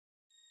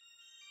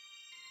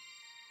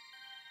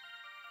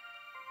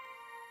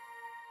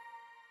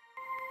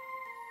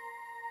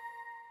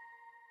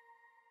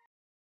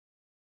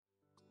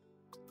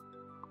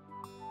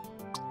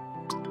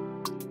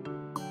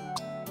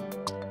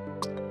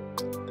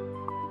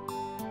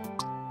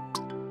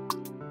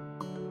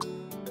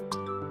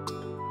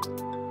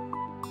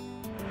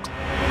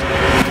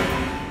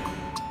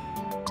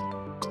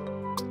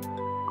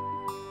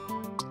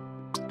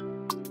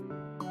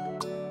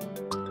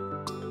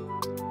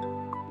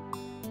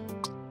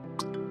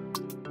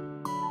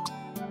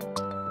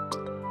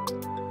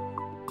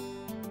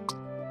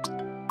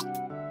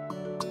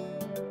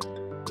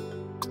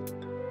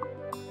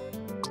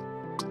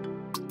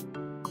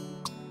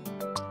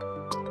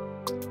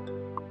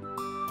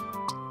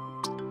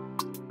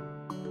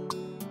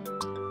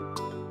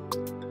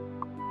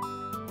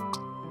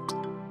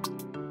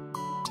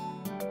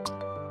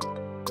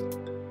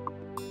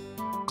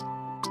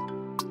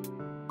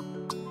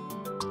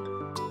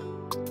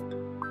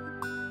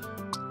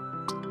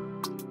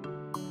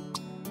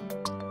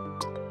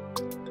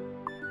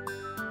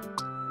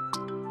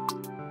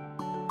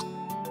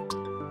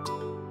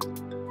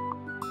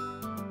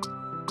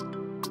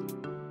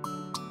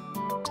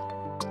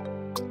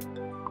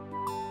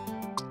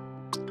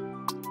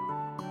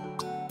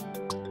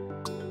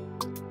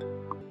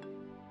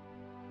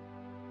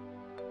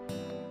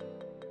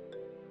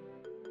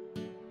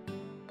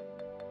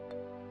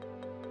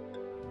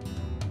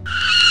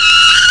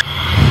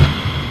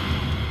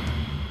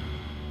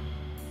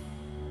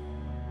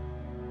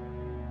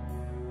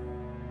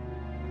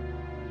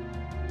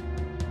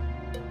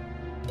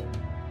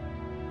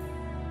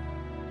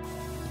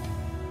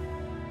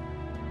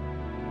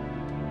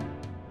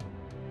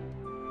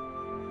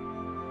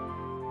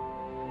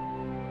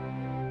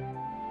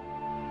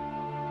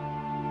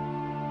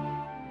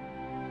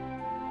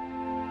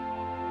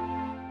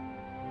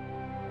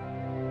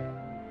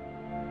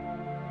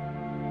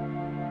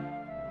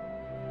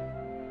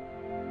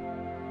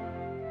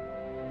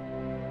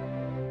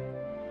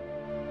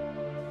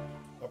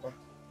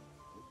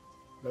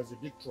there's a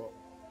big trouble.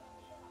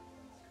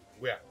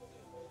 Where?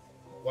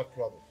 What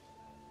trouble?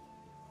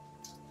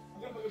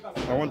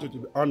 I want you to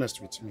be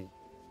honest with me.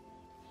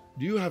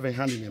 Do you have a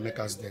hand in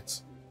Emeka's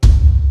death?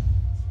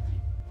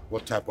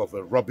 What type of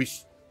a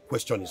rubbish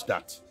question is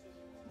that?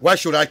 Why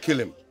should I kill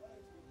him?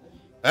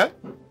 Eh?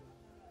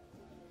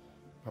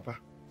 Papa,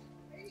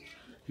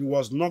 he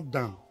was knocked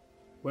down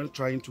when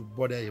trying to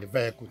board a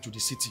vehicle to the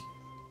city.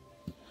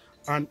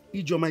 And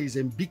Ijoma is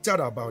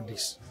embittered about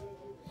this.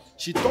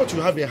 She thought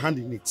you have a hand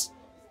in it.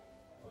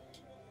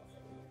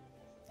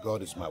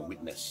 God is my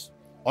witness.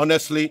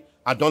 Honestly,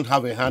 I don't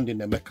have a hand in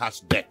Emeka's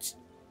death.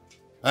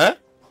 Eh?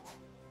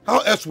 How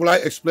else will I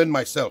explain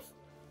myself?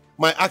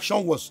 My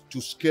action was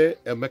to scare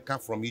Emeka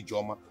from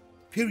Ijoma.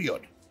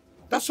 Period.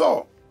 That's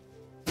all.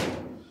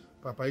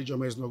 Papa,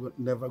 Ijoma is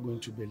never going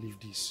to believe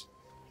this.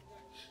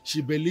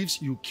 She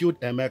believes you killed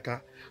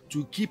Emeka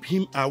to keep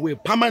him away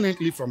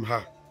permanently from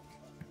her.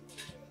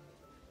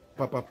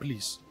 Papa,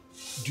 please,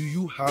 do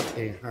you have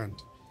a hand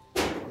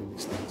in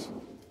this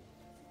thing?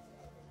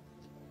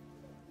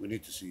 We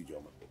need to see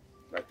Ijoma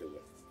right away.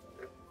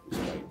 This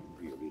might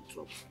be a real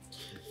trouble.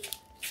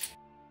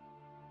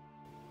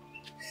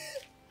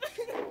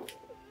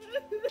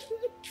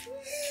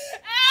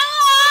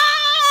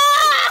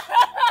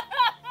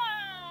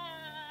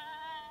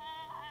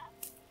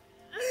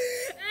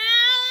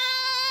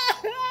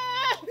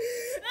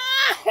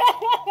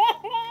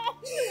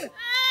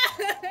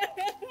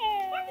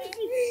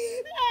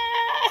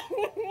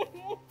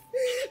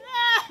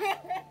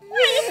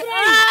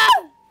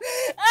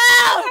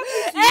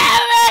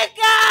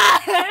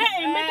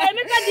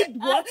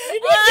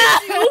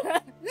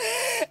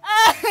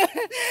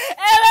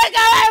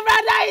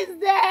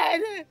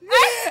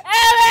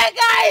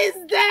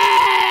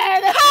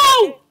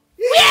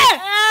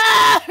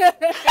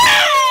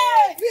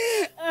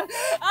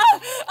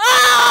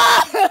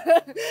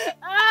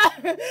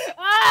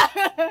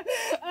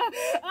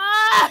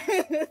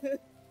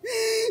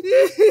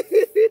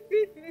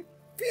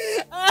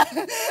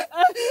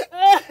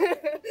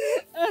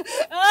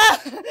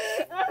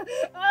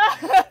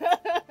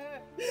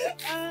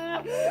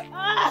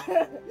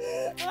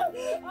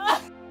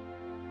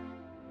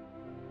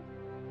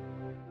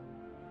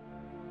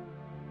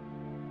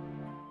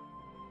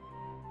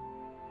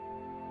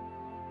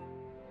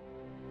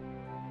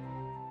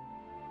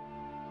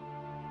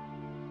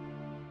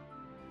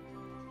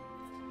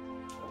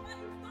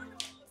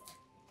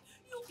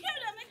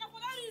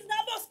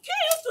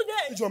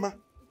 Ijoma,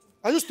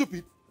 are you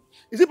stupid?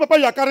 Is it Papa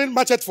you are carrying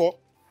machete for?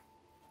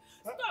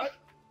 Stop!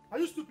 Are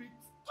you stupid?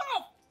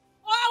 Stop!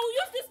 Or I will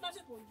use this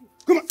machete for you.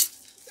 Come on.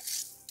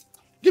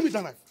 Give me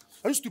that knife.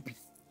 Are you stupid?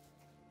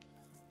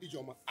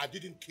 Ijoma, I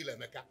didn't kill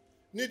Emeka.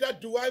 Neither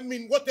do I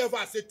mean whatever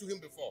I said to him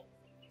before.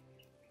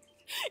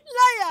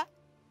 Liar!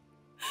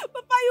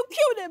 Papa, you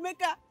killed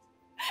Emeka.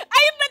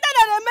 Are you better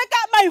than Emeka,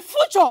 my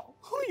future?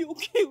 Who you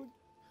killed?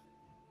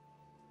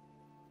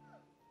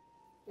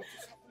 What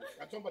is happening?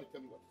 Can somebody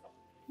tell me what is happening?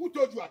 Who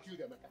told you I killed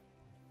Emeka?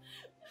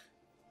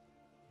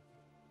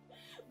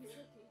 It's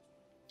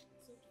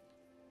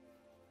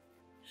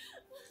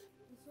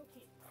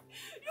okay.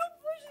 You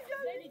pushed it.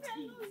 Let it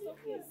be. It's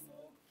okay. It's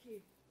okay.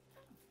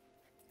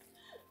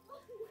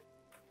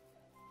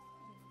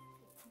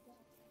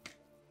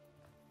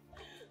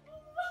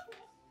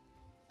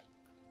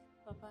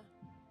 Papa,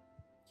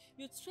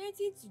 you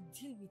threatened to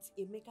deal with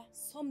Emeka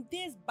some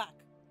days back.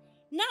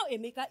 Now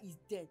Emeka is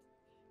dead.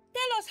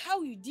 Tell us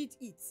how you did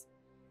it.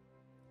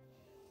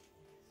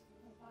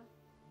 Papa,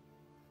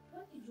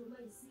 what Ijoma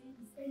is saying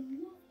is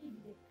enough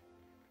evidence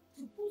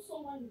to put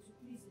someone into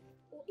prison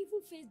or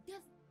even face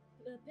death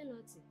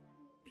penalty.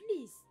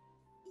 Please,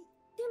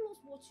 tell us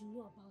what you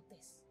know about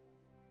this.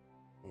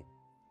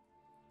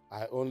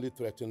 I only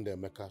threatened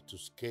Emeka to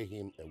scare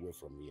him away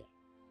from here.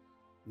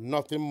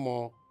 Nothing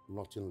more,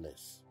 nothing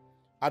less.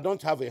 I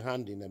don't have a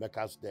hand in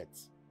Emeka's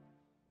death.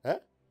 Eh?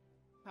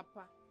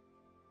 Papa,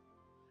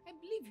 I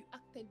believe you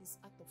acted this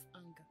out of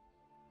anger.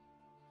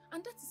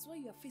 And that is why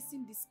you are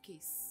facing this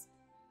case.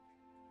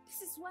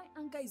 This is why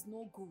anger is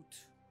no good.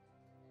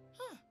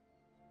 Huh?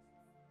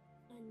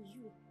 And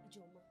you,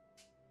 Ijoma,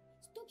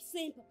 stop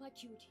saying Papa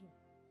killed him.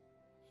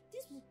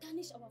 This will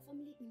tarnish our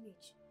family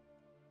image.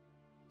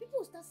 People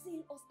will start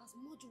seeing us as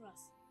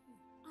murderers.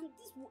 And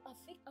this will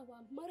affect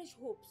our marriage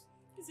hopes.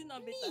 Is it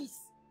not better? Please,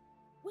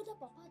 whether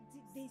Papa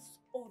did this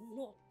or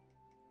not,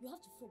 you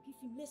have to forgive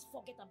him. Let's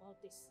forget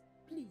about this.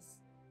 Please.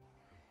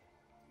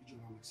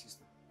 Ijoma, my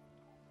sister.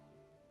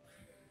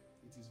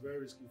 It is very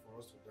risky for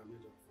us to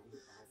damage our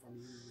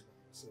family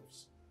by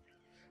ourselves.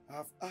 I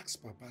have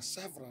asked Papa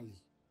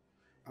severally,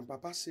 and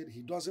Papa said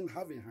he doesn't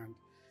have a hand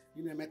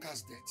in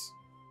Emeka's death.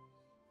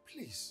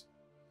 Please,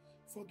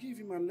 forgive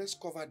him and let's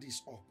cover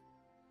this up.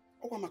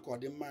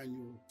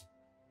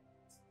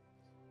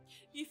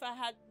 If I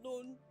had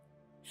known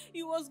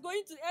it was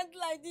going to end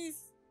like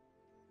this,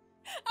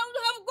 I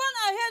would have gone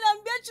ahead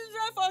and bear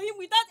children for him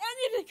without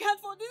any regard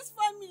for this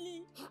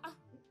family.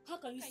 How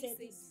can you say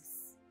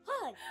this?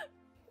 Hi.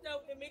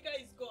 Now Emeka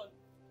is gone.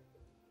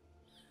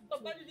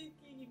 Papa didn't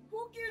kill him.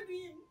 Who killed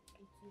him?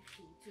 It's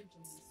okay. It's okay.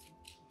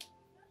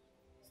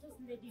 Just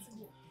let it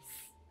go.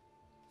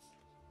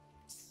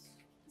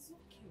 It's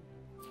okay.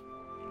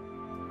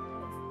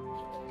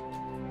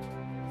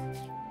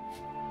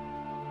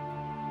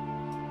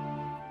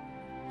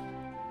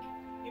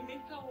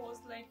 Emeka was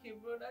like a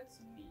brother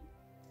to me.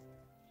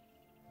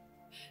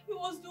 He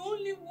was the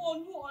only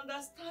one who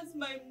understands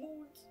my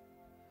mood.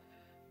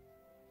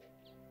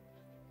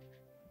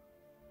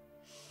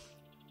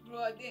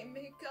 Brother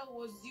Emeka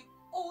was the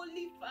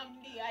only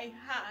family I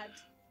had.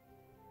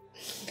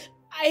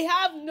 I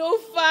have no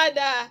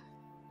father,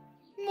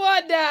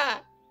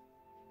 mother,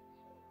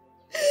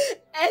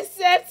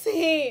 except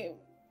him.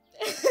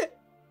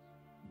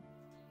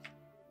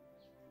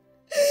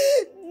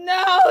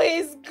 Now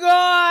he's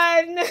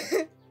gone.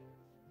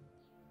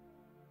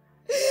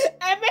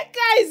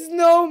 Emeka is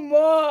no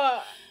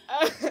more.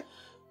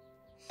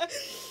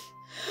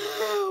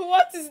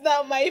 What is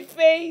now my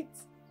fate?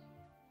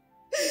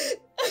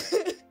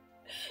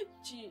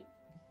 G,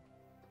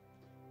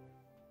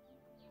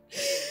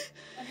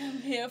 I am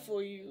here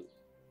for you.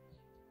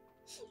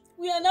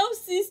 We are now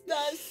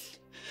sisters.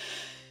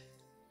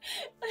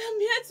 I am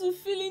here to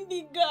fill in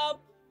the gap.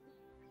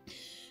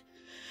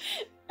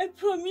 I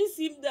promise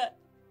him that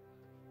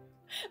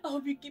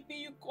I'll be keeping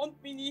you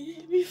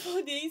company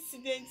before the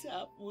incident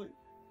happens.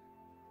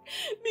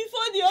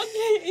 Before the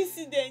ugly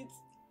incident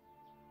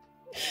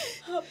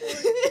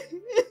happens.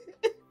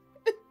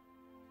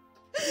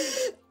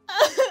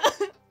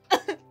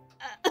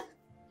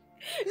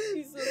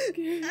 It's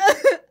okay.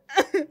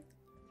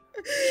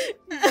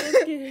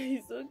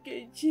 It's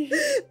okay, G.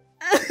 It's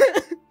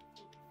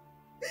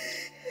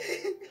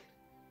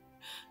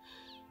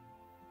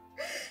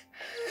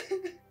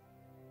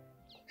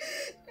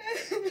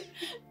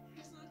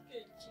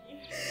okay, G.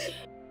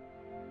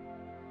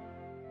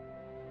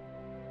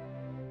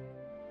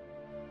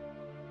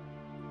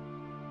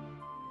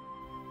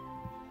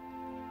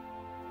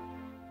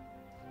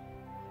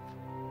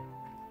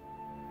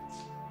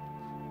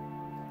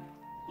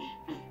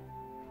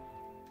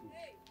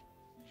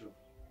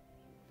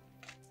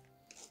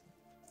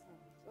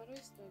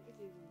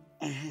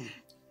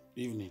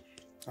 Evening.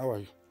 How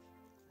are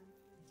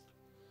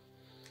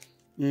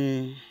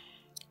you?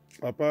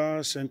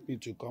 Papa sent me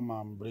to come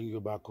and bring you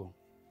back home.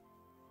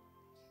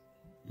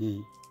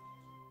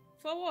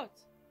 For what?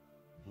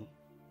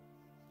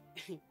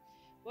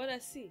 What I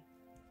see.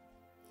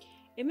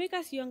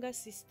 Emeka's younger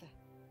sister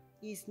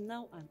is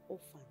now an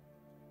orphan.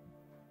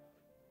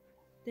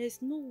 There's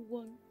no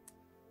one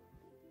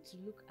to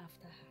look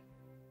after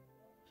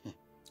her.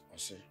 I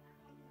see.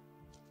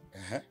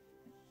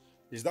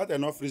 Is that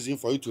enough reason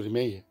for you to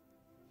remain here?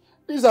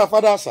 This is her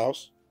father's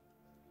house.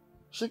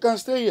 She can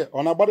stay here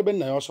on her body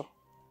bed also.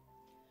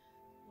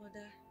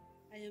 Mother,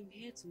 I am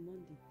here to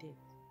mourn the dead.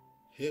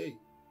 Hey.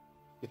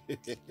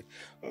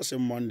 What's a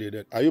Monday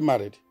dead? Are you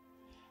married?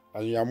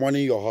 And you are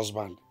mourning your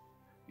husband.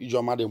 You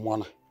just married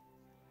one.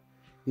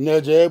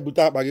 Let's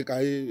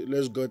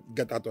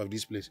get out of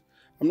this place.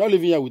 I'm not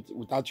living here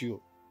without you.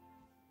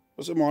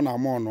 What's a mourn?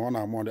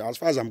 As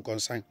far as I'm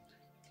concerned,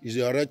 is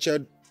a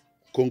wretched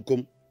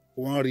kunkum,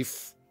 one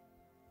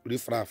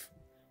riff-raff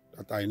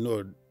that I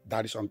know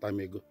died some time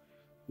ago.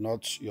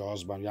 Not your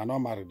husband. You are not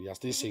married. You are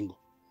still single.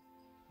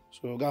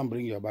 So go and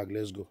bring your bag.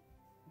 Let's go.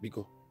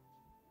 Biko.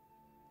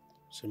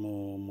 Some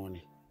more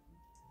money.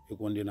 You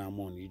can do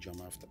money. You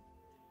jump after.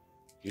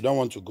 You don't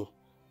want to go.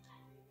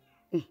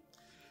 I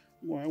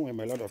have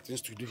a lot of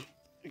things to do.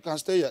 You can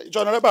stay here. It's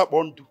not about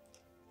want to.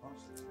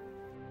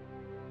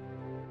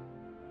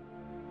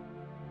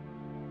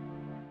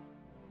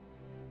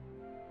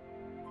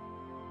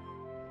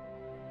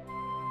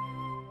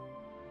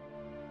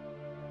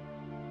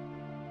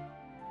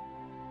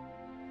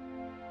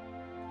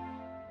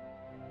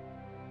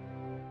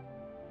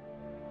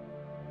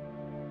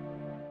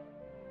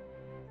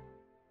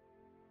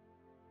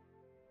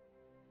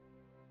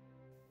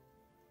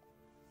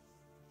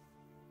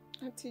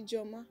 Auntie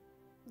Joma,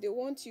 they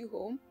want you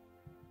home?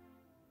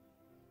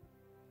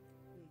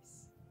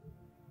 Yes.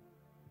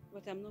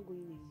 But I'm not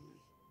going anywhere.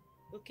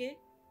 Okay?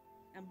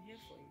 I'm here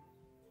for you.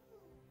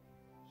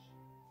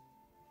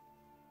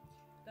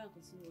 Go and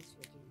continue what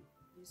you're doing.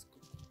 Let's go.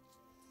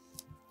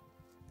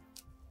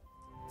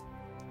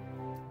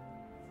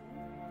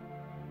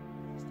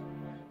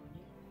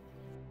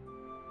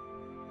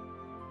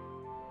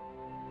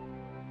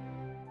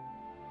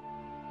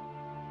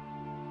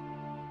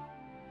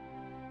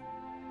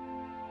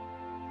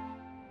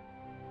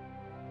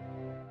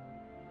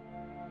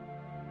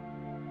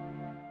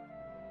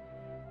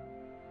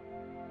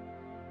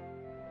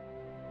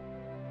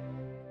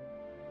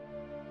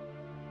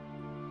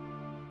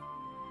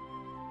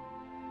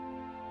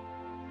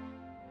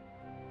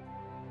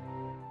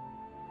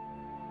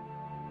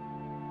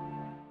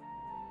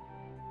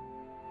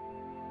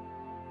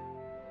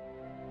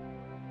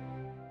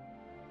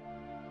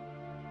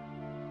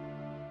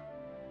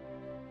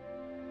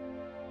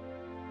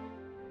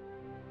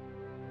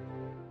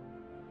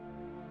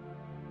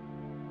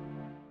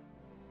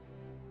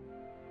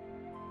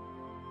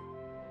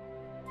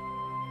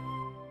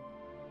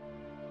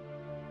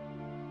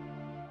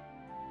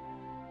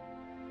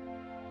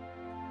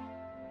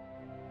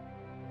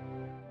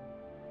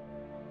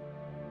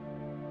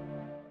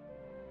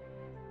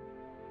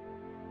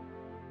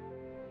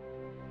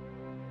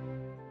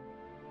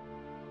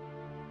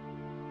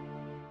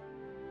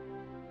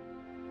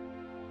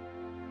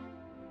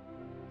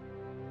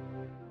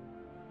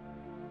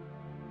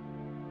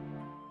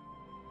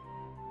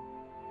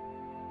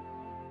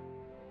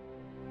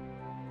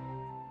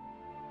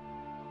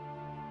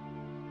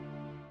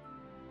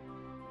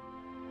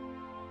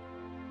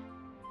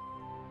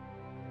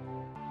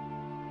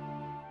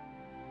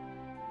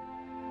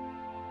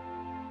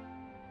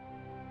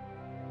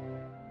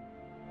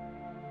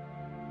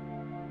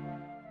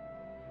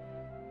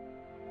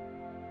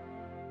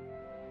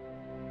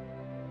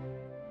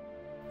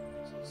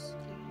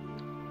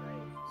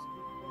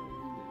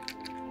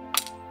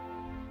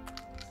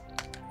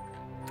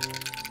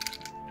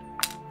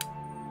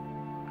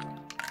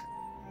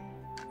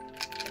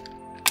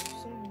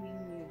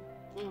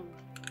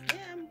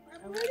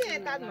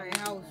 entered my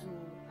house. Oh.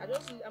 I'm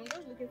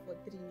just looking for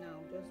 3 now.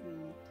 Just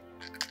wait.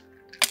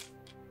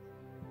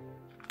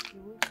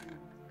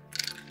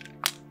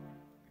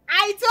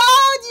 I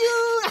told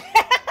you!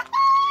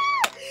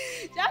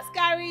 Just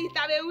carry it.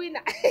 I'm a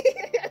winner.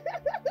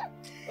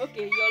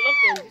 Okay, you're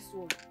locked on this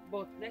one.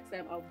 But next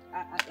time,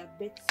 I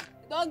bet you.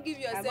 Don't give I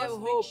yourself must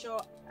hope. make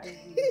sure I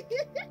win.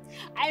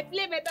 I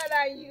play better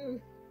than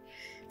you.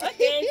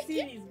 Okay, see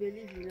is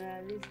believing.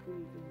 Let's go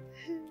again.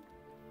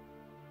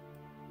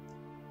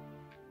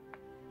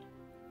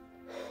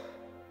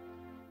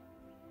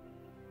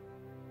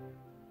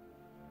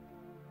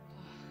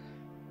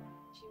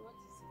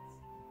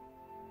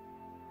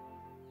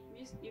 What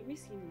is it? You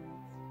miss him, right?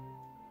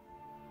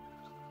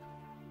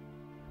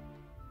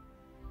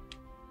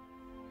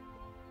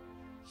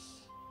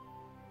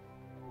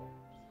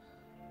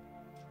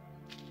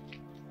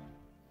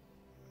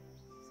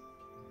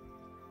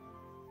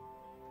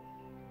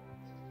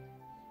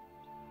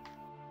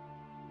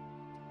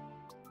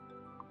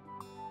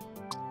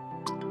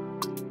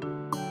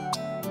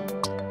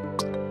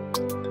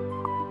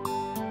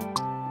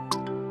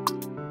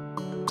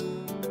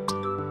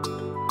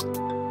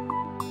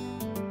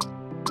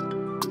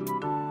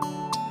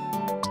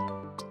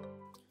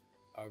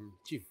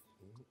 Chief,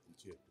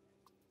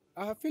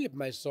 Philip,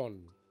 my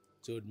son,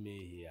 told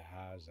me he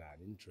has an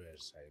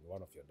interest in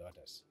one of your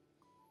daughters.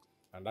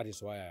 And that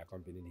is why I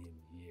accompanied him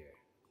here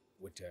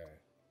with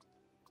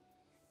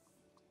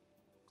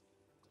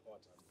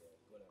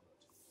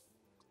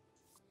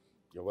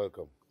You're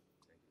welcome.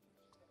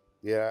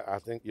 Yeah, I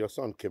think your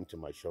son came to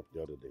my shop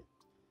the other day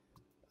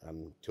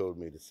and told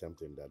me the same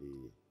thing, that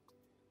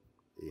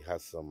he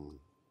has some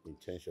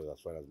intentions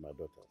as far as my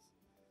daughters.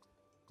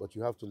 But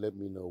you have to let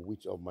me know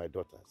which of my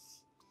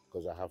daughters,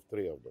 because I have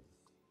 3 of them.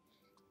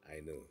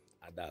 I know,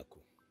 Adako.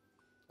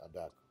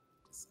 Adako.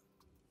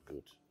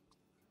 Good.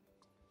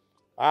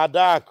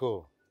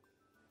 Adako.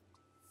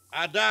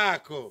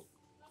 Adako.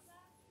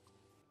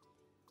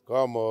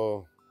 Come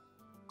on.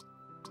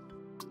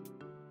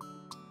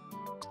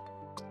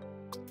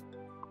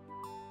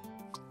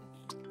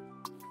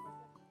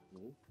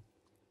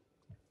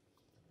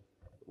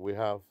 We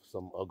have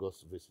some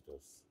August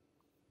visitors,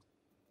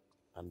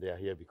 and they are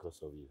here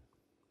because of you.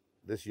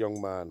 This young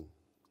man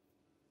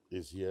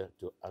is here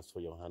to ask for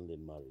your hand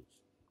in marriage.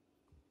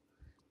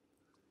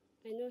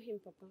 I know him,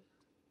 Papa.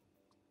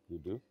 You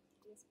do?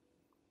 Yes.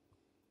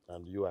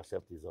 And you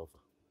accept his offer?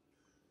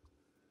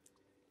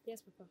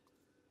 Yes, Papa.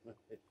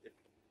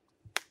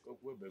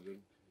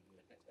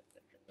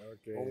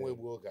 Okay.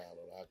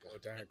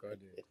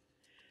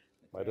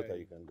 My daughter,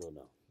 you can go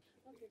now.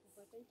 Okay,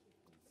 Papa, thank you.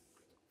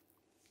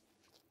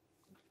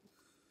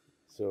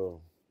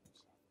 So,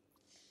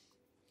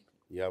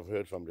 you have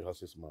heard from the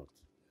horse's mouth.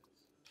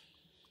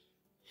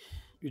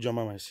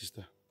 Ijoma, my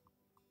sister,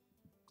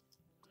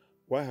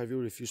 why have you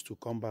refused to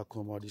come back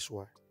home all this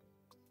while?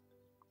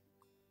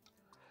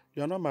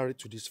 You are not married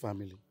to this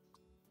family,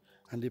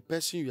 and the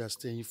person you are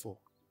staying for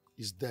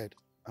is dead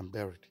and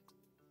buried.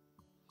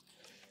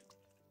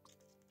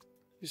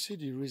 You see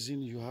the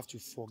reason you have to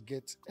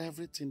forget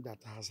everything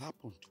that has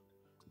happened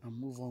and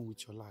move on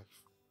with your life.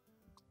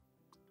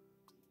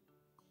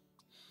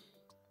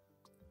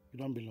 You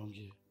don't belong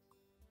here.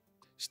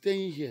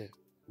 Staying here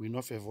will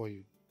not favor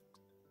you.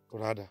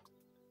 Rather,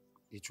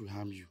 it will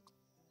harm you.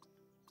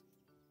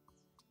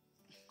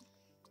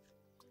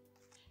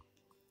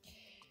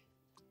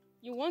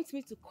 You want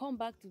me to come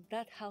back to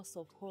that house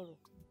of horror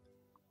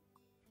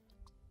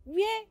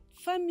where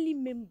family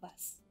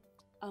members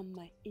are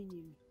my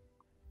enemy?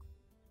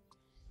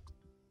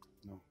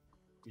 No,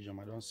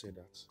 Ijoma, don't say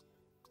that.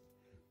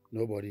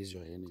 Nobody is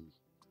your enemy.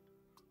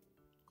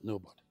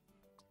 Nobody.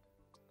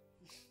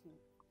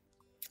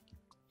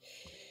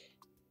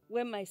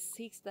 When my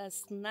sister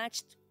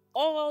snatched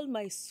all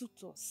my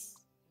suitors,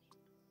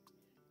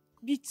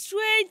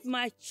 betrayed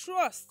my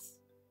trust,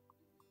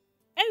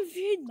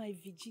 envied my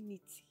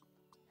virginity.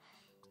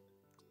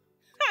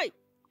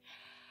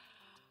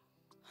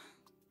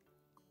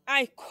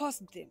 I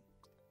cursed them.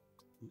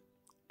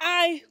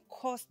 I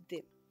cursed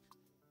them.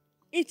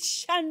 It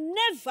shall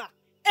never,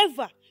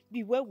 ever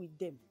be well with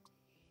them.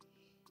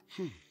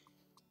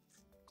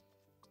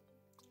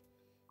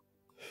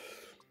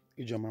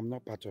 Ijoma, I'm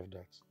not part of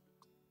that.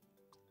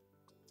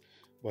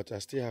 But I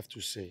still have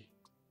to say,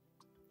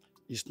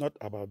 it's not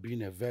about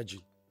being a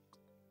virgin,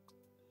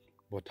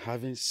 but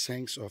having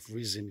sense of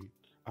reasoning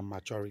and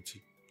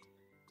maturity.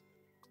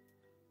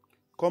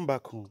 Come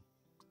back home.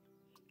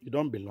 You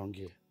don't belong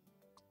here.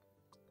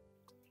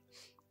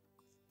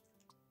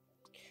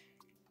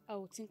 I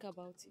will think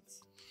about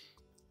it.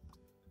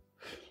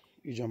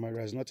 Ijoma,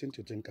 there's nothing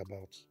to think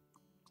about.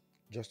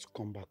 Just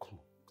come back home.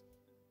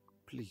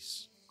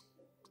 Please.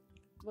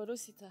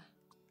 Bodosita,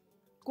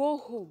 go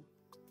home.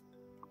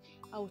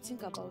 I will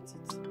think about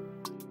it.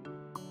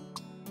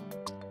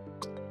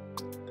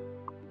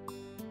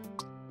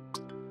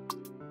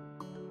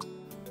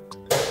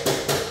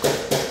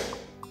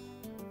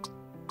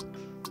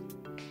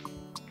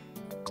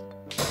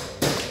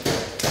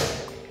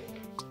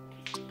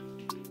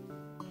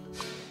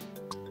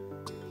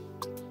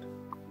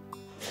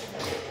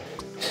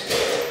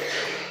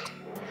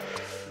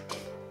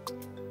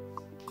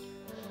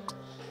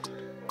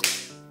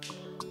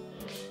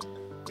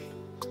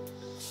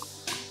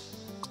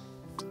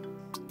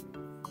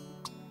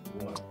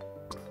 Woman,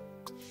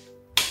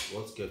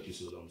 what kept you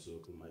so long to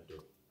open my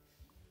door?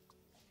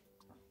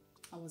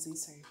 I was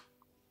inside.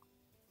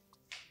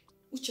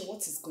 Uche,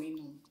 what is going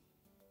on?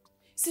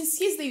 Since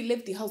yesterday you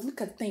left the house,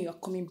 look at the time you are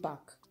coming back.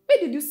 Where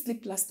did you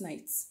sleep last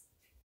night?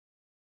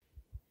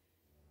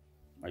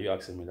 Are you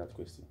asking me that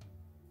question?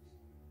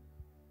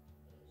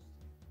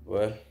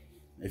 Well,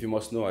 if you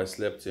must know, I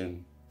slept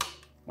in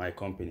my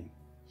company.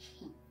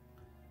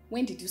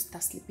 When did you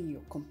start sleeping in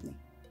your company?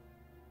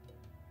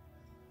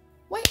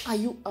 Why are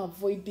you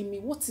avoiding me?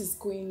 What is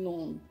going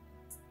on?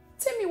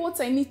 Tell me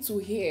what I need to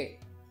hear.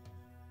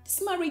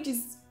 This marriage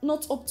is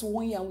not up to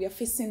 1 year and we are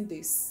facing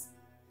this.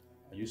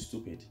 Are you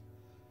stupid?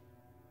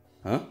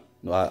 Huh?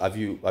 No, have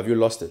you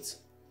lost it?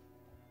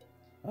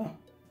 Huh?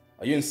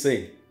 Are you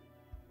insane?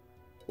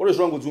 What is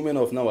wrong with women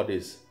of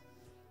nowadays?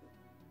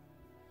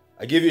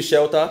 I give you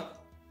shelter.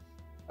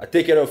 I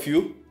take care of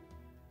you.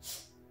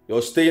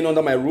 You're staying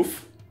under my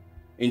roof,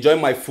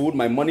 enjoying my food,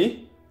 my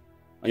money,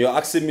 and you're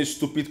asking me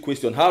stupid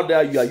questions. How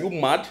dare you? Are you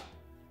mad?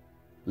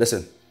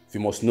 Listen, if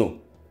you must know,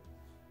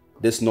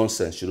 this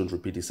nonsense shouldn't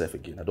repeat itself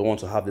again. I don't want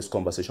to have this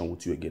conversation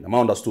with you again. Am I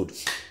understood?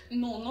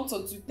 No, not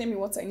until you tell me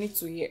what I need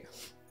to hear.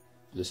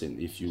 Listen,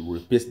 if you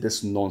repeat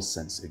this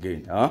nonsense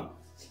again,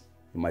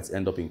 you might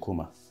end up in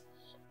coma.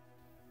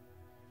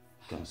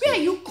 Where are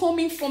you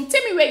coming from?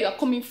 Tell me where you are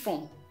coming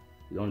from.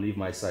 You don't leave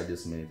my side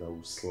this minute, I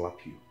will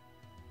slap you.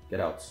 Get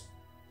out.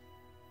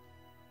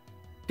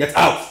 Get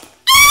out!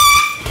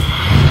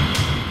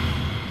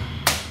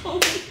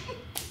 What is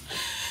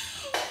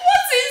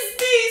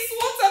this?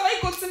 What have I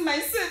gotten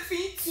myself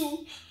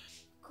into?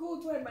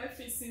 God, why am I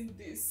facing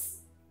this?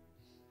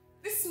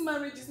 This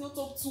marriage is not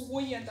up to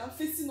 1 year and I'm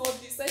facing all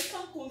this. I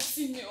can't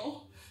continue.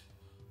 Oh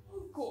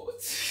God.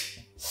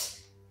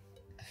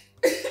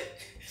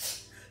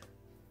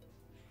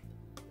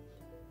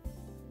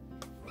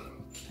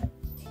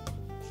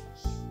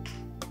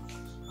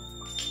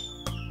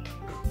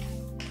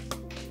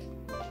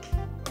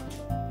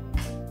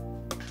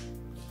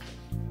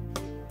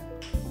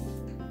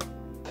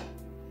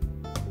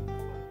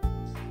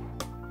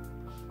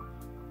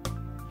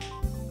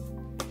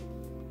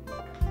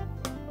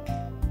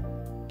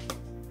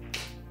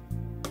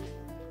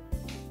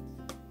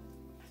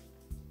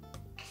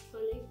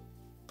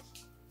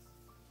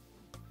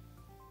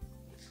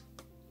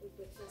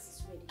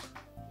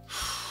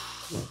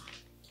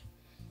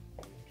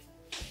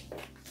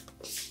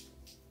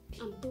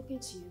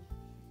 To you.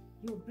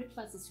 Your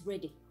breakfast is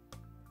ready.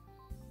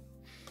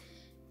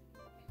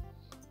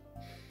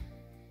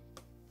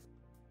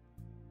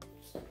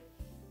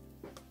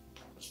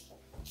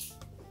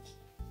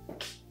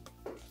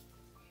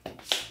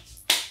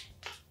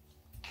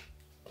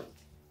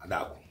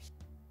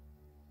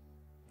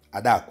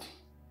 Adaku,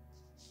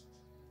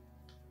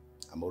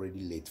 I'm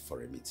already late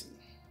for a meeting.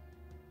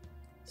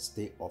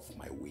 Stay off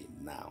my way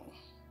now.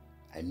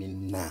 I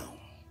mean now.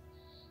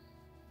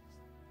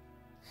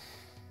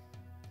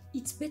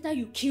 It's better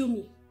you kill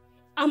me.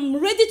 I'm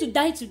ready to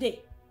die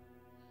today.